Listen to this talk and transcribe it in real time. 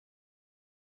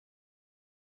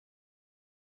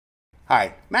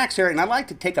Hi, Max here, and I'd like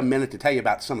to take a minute to tell you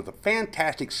about some of the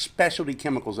fantastic specialty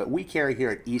chemicals that we carry here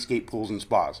at Eastgate Pools and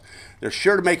Spas. They're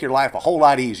sure to make your life a whole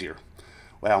lot easier.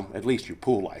 Well, at least your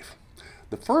pool life.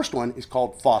 The first one is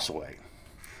called Fosaway.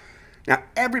 Now,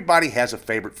 everybody has a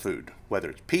favorite food, whether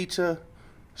it's pizza,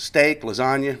 steak,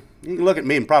 lasagna. You can look at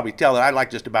me and probably tell that I like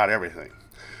just about everything.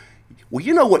 Well,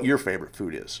 you know what your favorite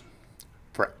food is.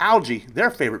 For algae,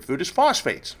 their favorite food is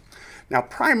phosphates. Now,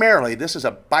 primarily, this is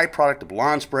a byproduct of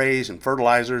lawn sprays and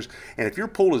fertilizers, and if your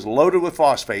pool is loaded with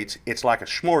phosphates, it's like a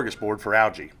smorgasbord for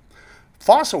algae.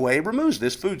 Fosaway removes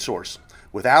this food source.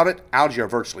 Without it, algae are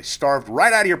virtually starved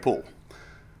right out of your pool.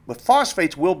 But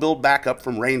phosphates will build back up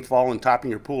from rainfall and topping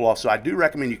your pool off, so I do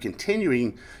recommend you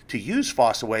continuing to use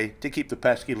Fosaway to keep the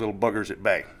pesky little buggers at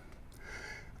bay.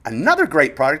 Another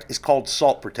great product is called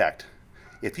Salt Protect.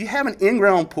 If you have an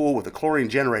in-ground pool with a chlorine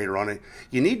generator on it,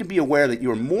 you need to be aware that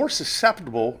you are more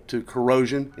susceptible to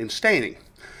corrosion and staining.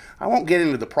 I won't get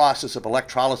into the process of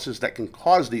electrolysis that can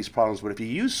cause these problems, but if you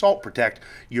use Salt Protect,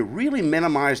 you really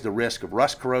minimize the risk of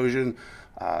rust corrosion,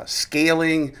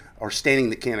 scaling, or staining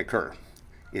that can occur.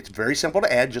 It's very simple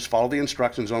to add, just follow the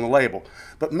instructions on the label.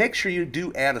 But make sure you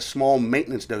do add a small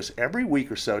maintenance dose every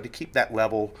week or so to keep that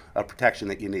level of protection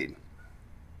that you need.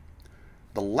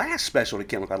 The last specialty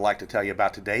chemical I'd like to tell you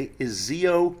about today is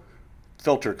Zeo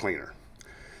Filter Cleaner.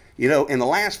 You know, in the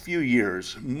last few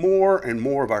years, more and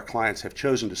more of our clients have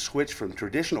chosen to switch from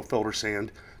traditional filter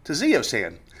sand to Zeo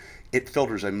sand. It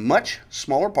filters a much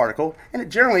smaller particle,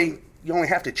 and you only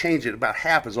have to change it about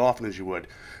half as often as you would.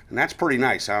 And that's pretty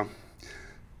nice, huh?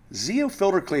 Zeo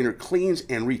Filter Cleaner cleans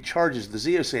and recharges the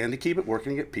Zeo sand to keep it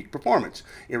working at peak performance.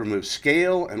 It removes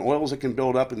scale and oils that can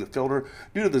build up in the filter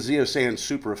due to the Zeo sand's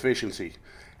super efficiency.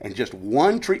 And just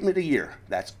one treatment a year,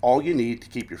 that's all you need to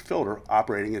keep your filter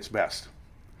operating its best.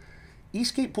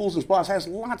 Eastgate Pools and Spas has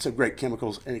lots of great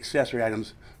chemicals and accessory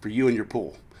items for you and your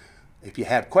pool. If you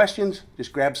have questions,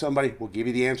 just grab somebody, we'll give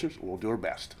you the answers, and we'll do our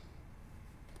best.